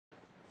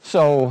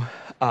So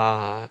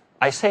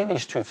I say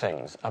these two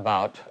things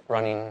about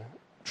running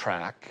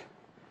track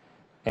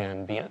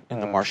and being in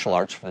the martial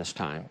arts for this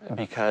time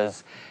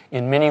because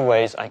in many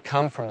ways I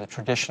come from the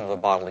tradition of the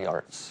bodily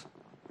arts.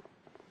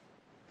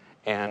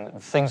 And the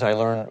things I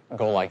learned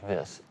go like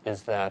this,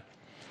 is that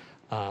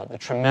the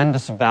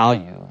tremendous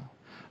value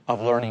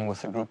of learning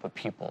with a group of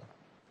people.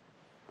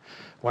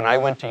 When I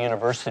went to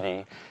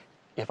university,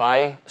 if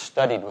I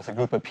studied with a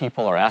group of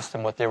people or asked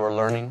them what they were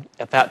learning,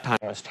 at that time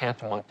it was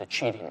tantamount to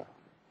cheating.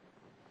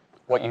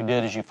 What you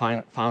did is you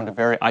found a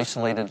very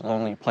isolated,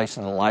 lonely place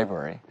in the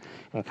library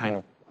and kind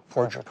of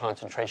poured your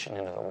concentration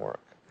into the work.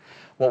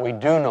 What we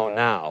do know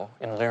now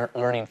in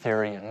learning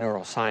theory and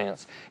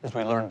neuroscience is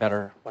we learn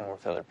better when we're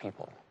with other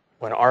people,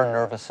 when our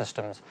nervous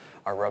systems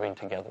are rubbing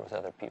together with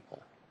other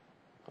people.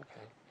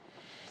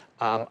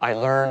 Okay? I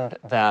learned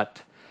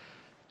that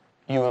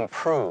you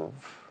improve,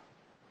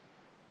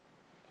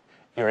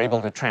 you're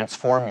able to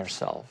transform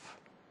yourself,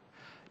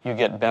 you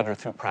get better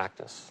through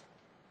practice.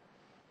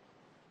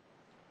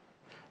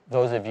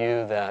 Those of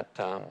you that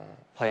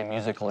play a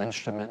musical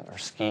instrument or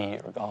ski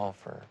or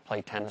golf or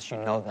play tennis, you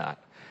know that.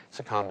 It's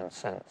a common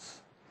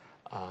sense.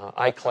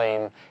 I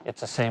claim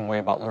it's the same way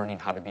about learning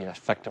how to be an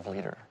effective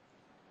leader.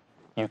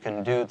 You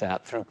can do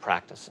that through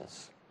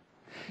practices.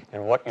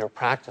 And what you're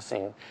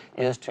practicing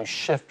is to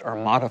shift or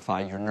modify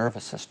your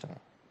nervous system.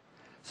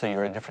 So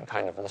you're a different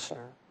kind of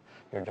listener,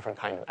 you're a different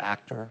kind of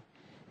actor.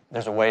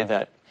 There's a way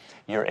that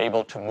you're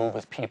able to move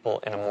with people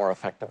in a more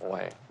effective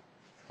way.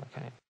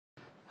 Okay.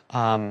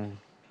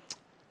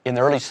 In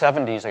the early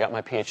 70s, I got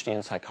my PhD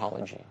in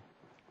psychology.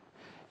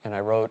 And I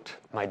wrote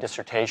my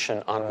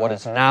dissertation on what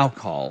is now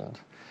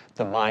called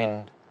the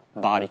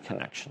mind-body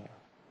connection.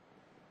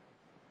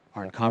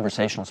 Or in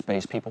conversational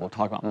space, people will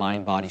talk about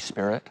mind, body,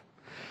 spirit.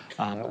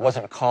 It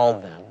wasn't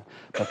called then,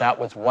 but that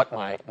was what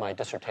my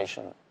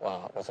dissertation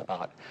was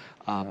about.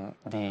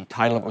 The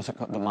title of it was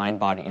the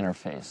mind-body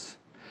interface.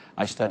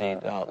 I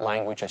studied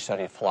language, I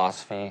studied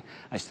philosophy,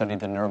 I studied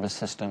the nervous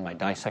system, I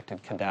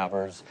dissected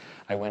cadavers.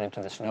 I went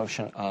into this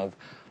notion of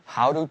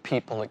how do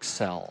people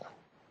excel?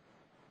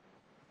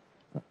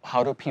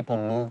 How do people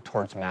move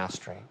towards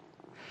mastery?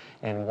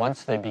 And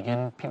once they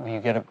begin, you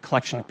get a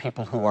collection of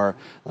people who are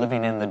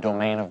living in the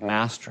domain of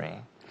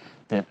mastery,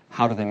 that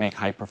how do they make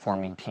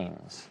high-performing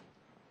teams?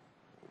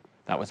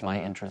 That was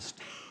my interest.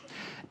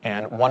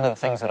 And one of the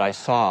things that I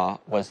saw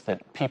was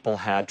that people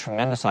had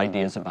tremendous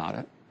ideas about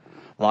it.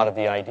 A lot of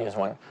the ideas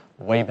went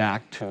way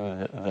back to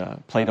the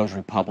Plato's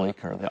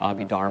Republic or the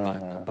Abhidharma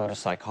and the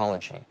Buddhist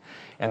psychology.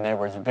 And there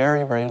was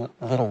very, very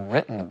little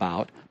written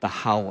about the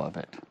how of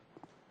it,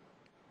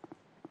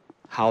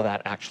 how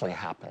that actually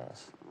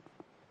happens.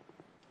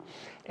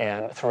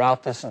 And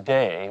throughout this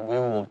day, we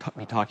will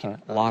be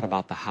talking a lot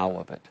about the how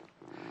of it.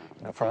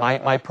 You know, from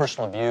my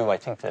personal view, I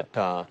think that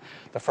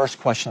the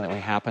first question that we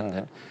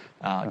happened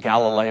that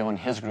Galileo and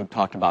his group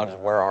talked about is,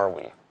 where are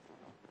we?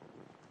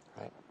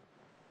 Right?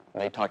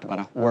 And they talked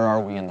about where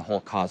are we in the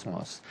whole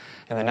cosmos.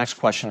 And the next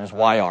question is,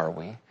 why are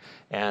we?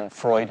 And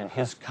Freud and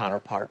his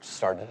counterparts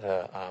started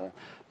to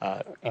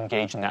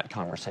engage in that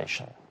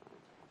conversation.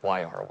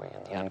 Why are we?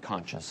 And the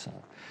unconscious, and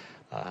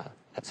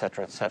et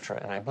cetera, et cetera.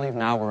 And I believe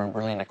now we're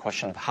really in a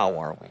question of how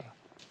are we?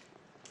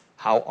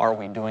 How are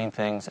we doing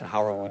things, and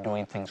how are we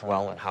doing things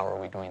well, and how are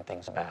we doing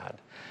things bad?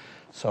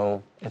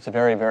 So it's a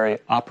very, very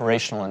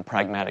operational and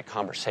pragmatic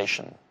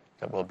conversation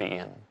that we'll be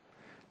in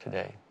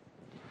today.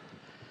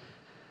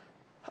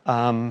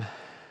 And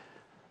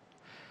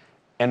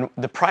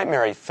the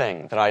primary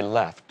thing that I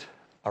left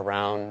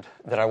around,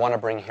 that I want to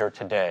bring here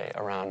today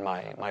around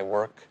my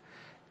work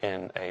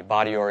in a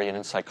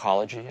body-oriented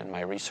psychology and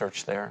my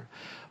research there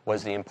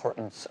was the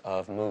importance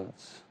of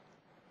moods.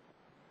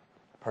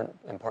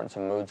 Importance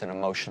of moods and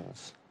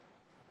emotions.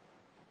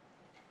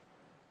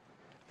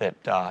 That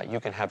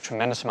you can have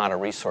tremendous amount of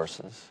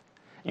resources.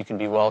 You can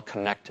be well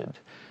connected.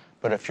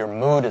 But if your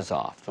mood is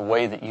off, the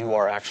way that you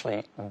are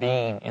actually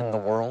being in the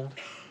world,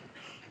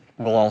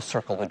 we'll all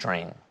circle the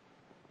drain.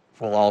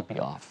 We'll all be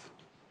off.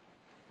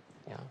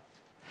 Yeah.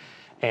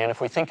 And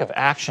if we think of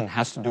action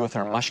has to do with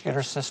our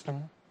muscular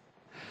system,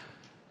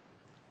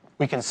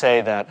 we can say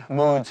that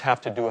moods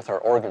have to do with our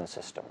organ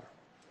system,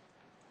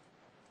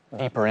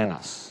 deeper in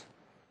us,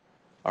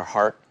 our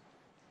heart,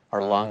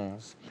 our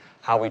lungs,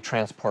 how we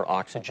transport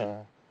oxygen,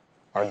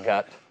 our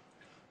gut,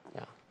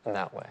 yeah, in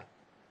that way.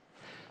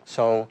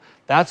 So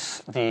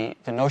that's the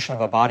notion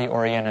of a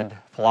body-oriented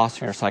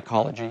philosophy or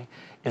psychology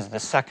is the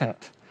second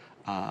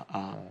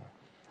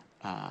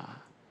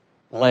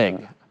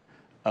leg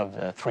of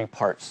the three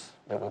parts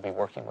that we'll be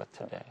working with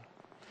today.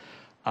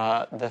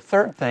 The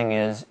third thing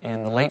is,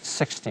 in the late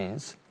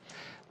 60s,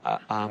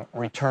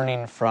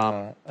 returning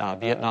from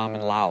Vietnam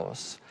and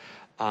Laos,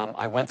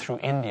 I went through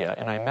India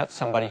and I met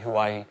somebody who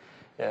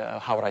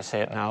how would I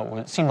say it now,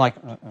 it seemed like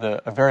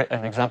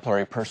an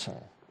exemplary person,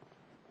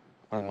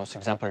 one of the most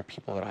exemplary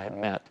people that I had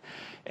met.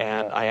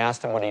 And I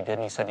asked him what he did,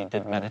 and he said he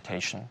did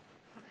meditation.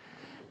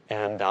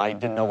 And I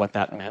didn't know what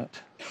that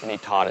meant, and he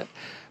taught it.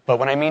 But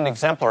when I mean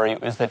exemplary,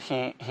 is that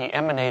he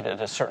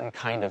emanated a certain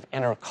kind of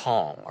inner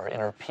calm or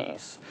inner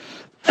peace.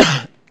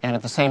 And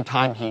at the same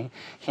time, he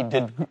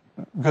did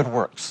good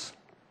works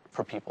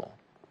for people.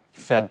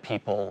 He fed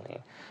people, he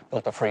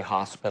built a free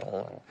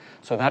hospital. And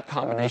so that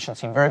combination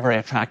seemed very, very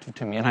attractive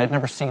to me, and I had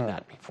never seen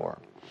that before.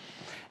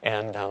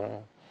 And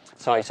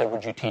so I said,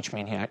 would you teach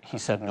me? And he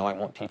said, no, I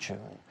won't teach you.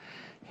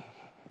 And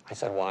I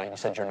said, why? And he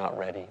said, you're not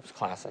ready. It was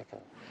classic.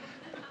 And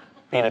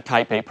being a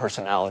type A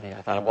personality,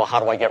 I thought, well, how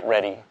do I get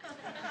ready?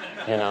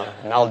 You know,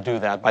 and I'll do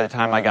that. By the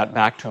time I got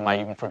back to him, I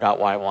even forgot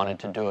why I wanted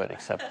to do it,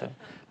 except that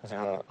I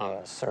was on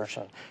a search.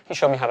 And he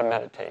showed me how to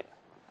meditate.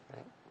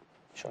 Right?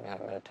 He showed me how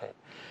to meditate.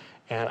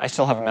 And I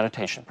still have a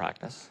meditation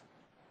practice.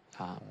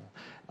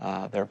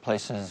 There are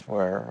places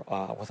where,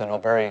 with a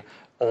very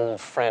old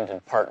friend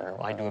and partner,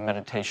 I do a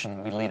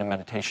meditation. We lead a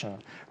meditation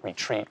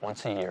retreat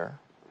once a year,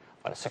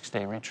 about a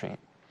 6-day retreat.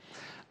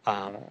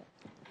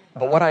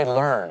 But what I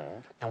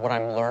learned, and what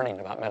I'm learning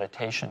about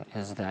meditation,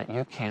 is that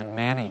you can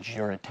manage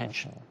your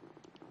attention.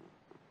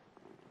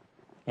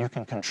 You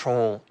can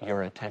control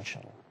your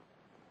attention.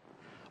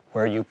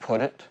 Where you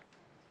put it,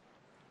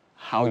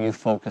 how you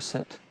focus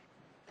it,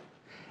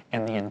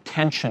 and the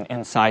intention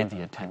inside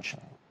the attention.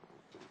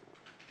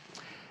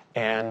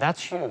 And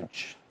that's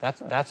huge.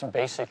 That's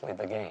basically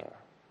the game,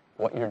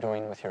 what you're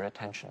doing with your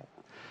attention.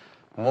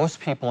 Most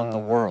people in the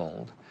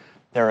world,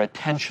 their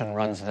attention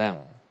runs them.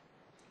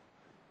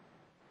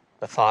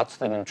 The thoughts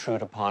that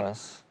intrude upon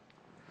us,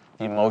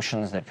 the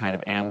emotions that kind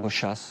of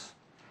ambush us,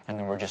 and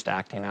then we're just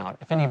acting out.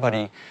 If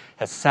anybody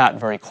has sat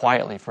very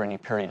quietly for any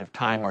period of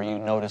time, or you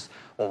notice,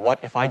 well, what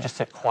if I just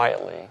sit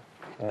quietly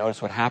and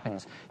notice what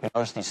happens? You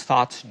notice these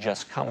thoughts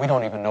just come. We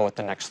don't even know what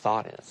the next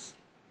thought is.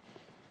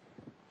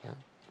 Yeah?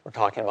 We're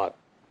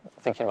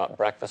thinking about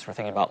breakfast, we're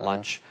thinking about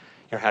lunch,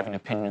 you're having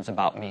opinions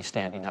about me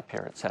standing up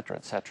here, etc.,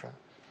 etc.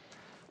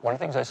 One of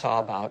the things I saw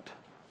about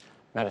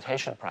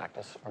meditation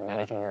practice, or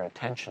managing your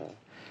attention,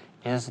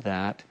 is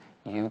that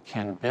you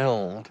can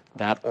build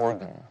that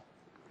organ.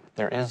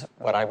 There is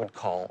what I would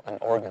call an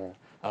organ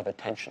of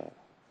attention.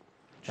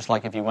 Just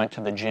like if you went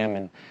to the gym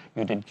and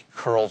you did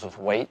curls with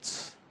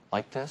weights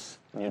like this,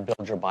 and you'd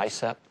build your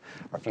bicep,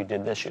 or if you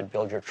did this, you'd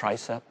build your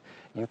tricep,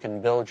 you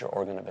can build your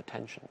organ of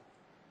attention.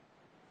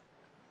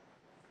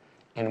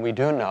 And we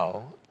do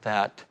know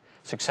that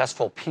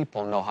successful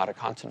people know how to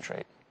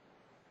concentrate.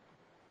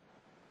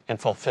 And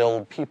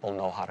fulfilled people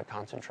know how to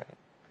concentrate.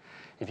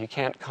 If you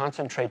can't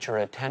concentrate your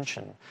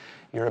attention,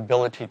 your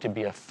ability to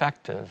be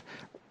effective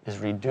is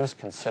reduced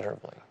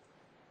considerably.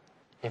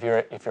 If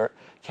you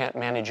can't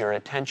manage your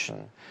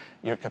attention,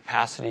 your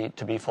capacity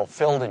to be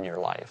fulfilled in your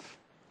life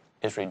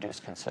is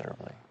reduced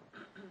considerably.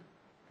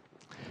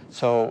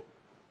 So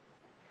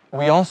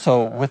we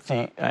also, with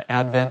the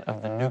advent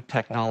of the new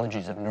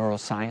technologies of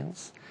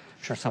neuroscience,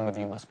 I'm sure some of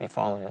you must be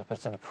following it, but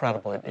it's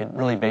incredible. It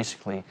really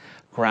basically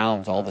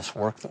grounds all this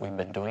work that we've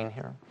been doing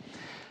here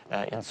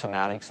in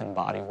somatics and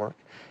body work,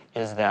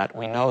 is that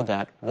we know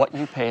that what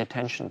you pay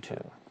attention to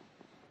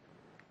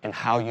and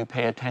how you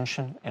pay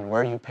attention and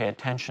where you pay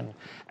attention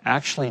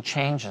actually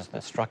changes the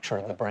structure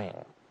of the brain.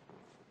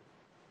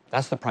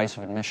 That's the price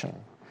of admission.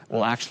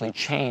 Will actually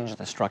change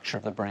the structure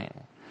of the brain.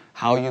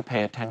 How you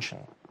pay attention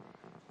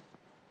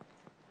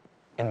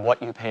and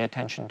what you pay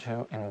attention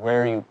to and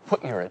where you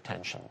put your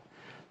attention.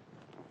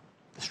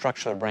 The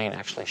structure of the brain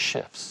actually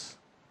shifts,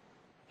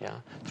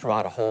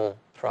 throughout a whole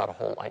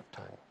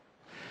lifetime.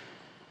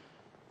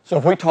 So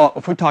if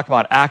we talk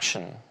about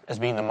action as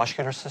being the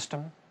muscular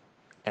system,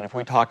 and if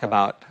we talk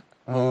about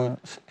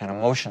moods and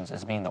emotions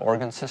as being the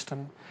organ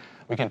system,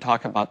 we can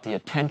talk about the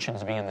attention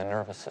as being the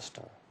nervous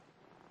system.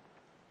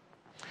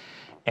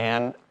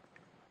 And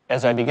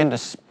as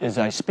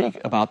I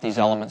speak about these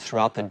elements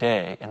throughout the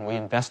day, and we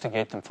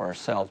investigate them for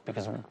ourselves,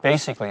 because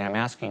basically I'm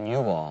asking you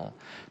all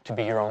to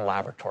be your own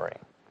laboratory.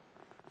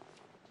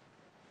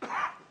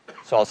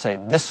 So I'll say,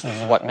 this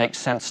is what makes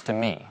sense to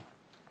me.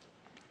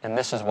 And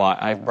this is why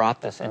I've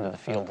brought this into the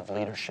field of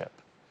leadership.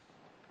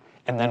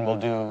 And then we'll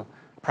do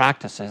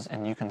practices,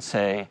 and you can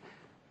say,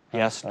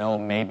 yes, no,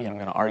 maybe, I'm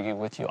going to argue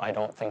with you, I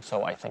don't think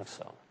so, I think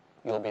so.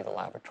 You'll be the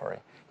laboratory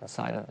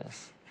inside of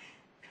this.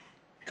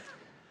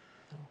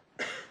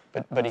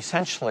 But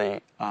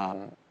essentially,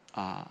 the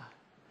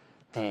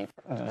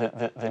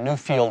new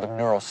field of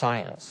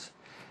neuroscience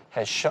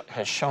has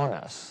shown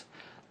us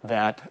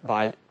that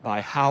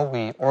by how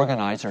we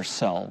organize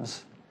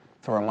ourselves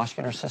through our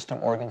muscular system,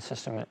 organ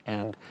system,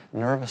 and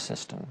nervous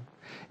system,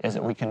 is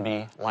that we can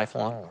be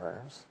lifelong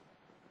learners,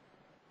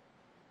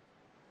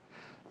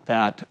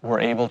 that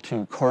we're able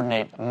to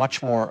coordinate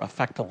much more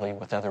effectively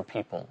with other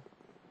people.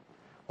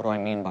 What do I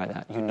mean by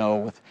that? You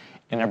know,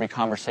 in every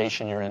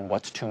conversation you're in,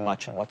 what's too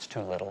much and what's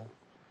too little.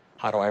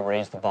 How do I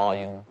raise the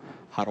volume?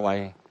 How do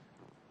I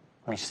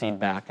recede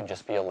back and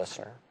just be a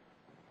listener?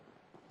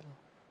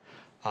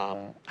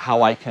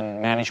 How I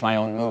can manage my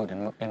own mood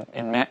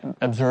and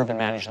observe and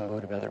manage the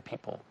mood of other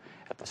people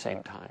at the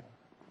same time.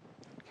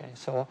 Okay,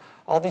 so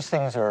all these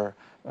things are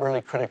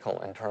really critical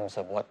in terms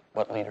of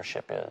what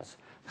leadership is.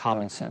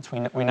 common sense.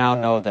 We now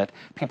know that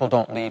people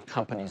don't leave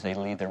companies, they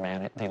leave their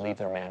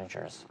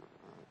managers.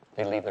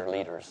 They leave their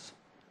leaders.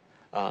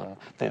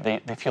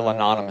 They feel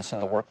anonymous in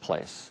the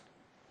workplace.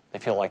 They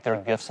feel like their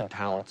gifts and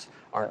talents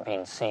aren't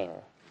being seen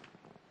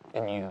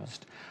and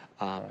used.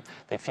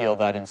 They feel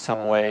that in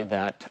some way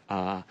that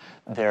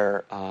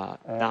they're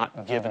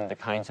not given the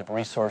kinds of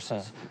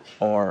resources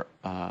or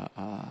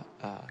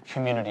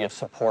community of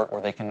support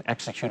where they can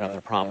execute on their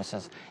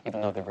promises,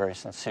 even though they're very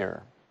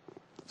sincere.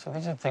 So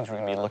these are the things we're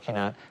going to be looking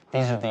at.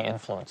 These are the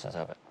influences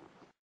of it.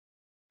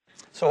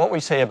 So what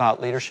we say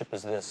about leadership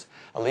is this.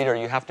 A leader,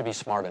 you have to be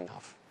smart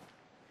enough.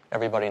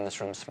 Everybody in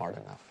this room is smart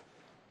enough.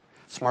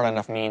 Smart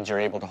enough means you're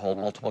able to hold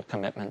multiple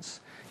commitments.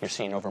 You're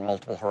seeing over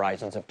multiple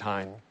horizons of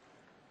time.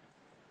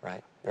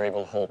 Right? You're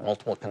able to hold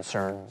multiple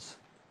concerns.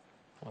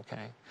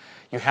 Okay?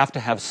 You have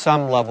to have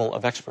some level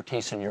of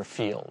expertise in your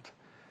field.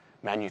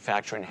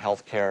 Manufacturing,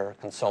 healthcare,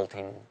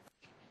 consulting,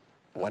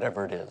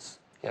 whatever it is.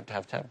 You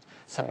have to have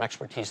some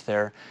expertise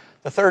there.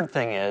 The third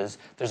thing is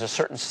there's a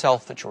certain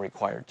self that you're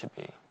required to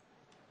be.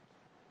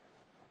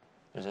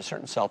 There's a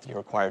certain self that you're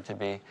required to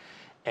be.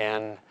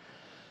 And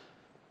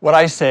what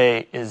I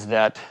say is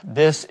that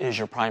this is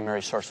your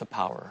primary source of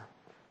power,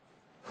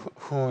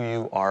 who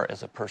you are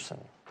as a person.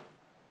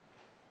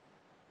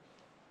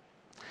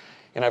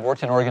 And I've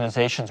worked in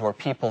organizations where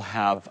people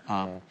have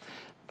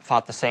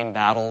fought the same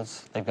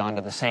battles, they've gone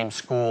to the same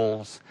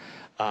schools,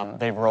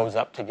 they rose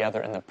up together,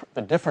 and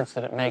the difference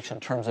that it makes in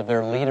terms of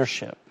their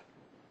leadership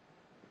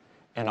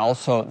and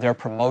also their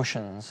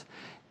promotions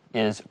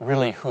is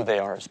really who they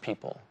are as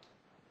people.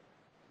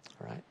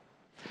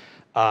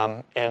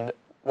 Right? And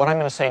what I'm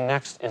going to say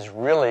next is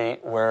really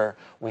where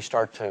we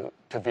start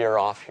to veer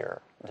off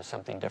here into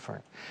something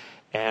different.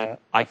 And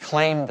I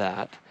claim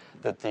that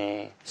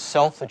the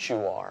self that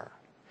you are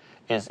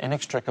is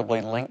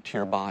inextricably linked to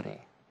your body.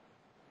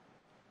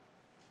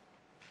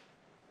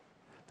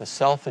 The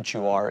self that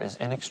you are is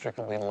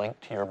inextricably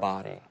linked to your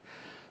body.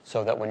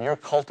 So that when you're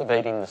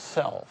cultivating the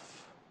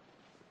self,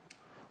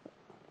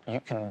 you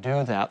can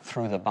do that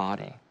through the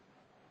body.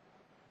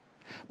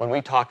 When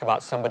we talk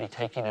about somebody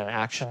taking an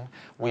action,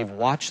 we've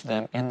watched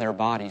them in their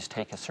bodies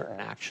take a certain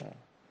action.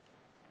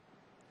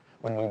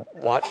 When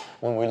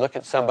we look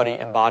at somebody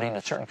embodying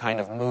a certain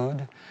kind of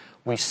mood,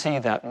 we see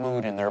that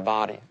mood in their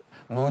body.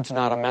 Mood's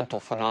not a mental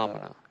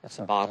phenomena, it's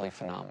a bodily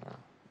phenomena.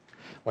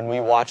 When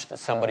we watch that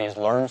somebody has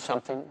learned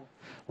something,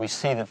 we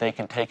see that they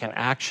can take an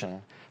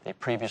action they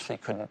previously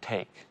couldn't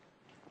take.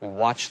 We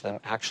watch them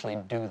actually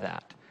do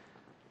that.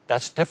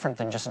 That's different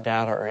than just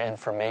data or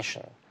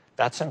information.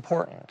 That's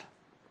important.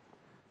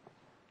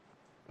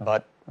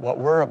 But what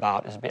we're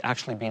about is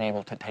actually being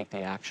able to take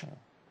the action.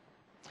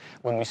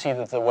 When we see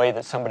that the way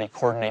that somebody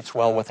coordinates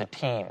well with a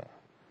team,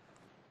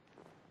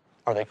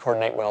 or they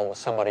coordinate well with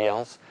somebody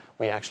else,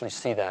 we actually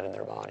see that in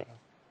their body.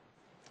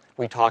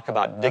 We talk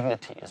about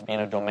dignity as being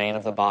a domain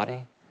of the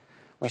body.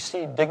 We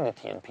see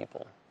dignity in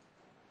people.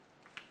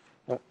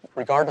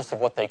 Regardless of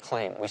what they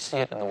claim, we see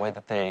it in the way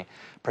that they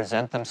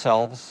present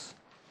themselves,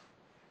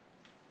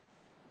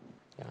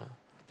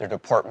 their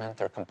deportment,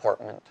 their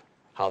comportment,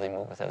 how they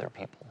move with other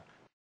people.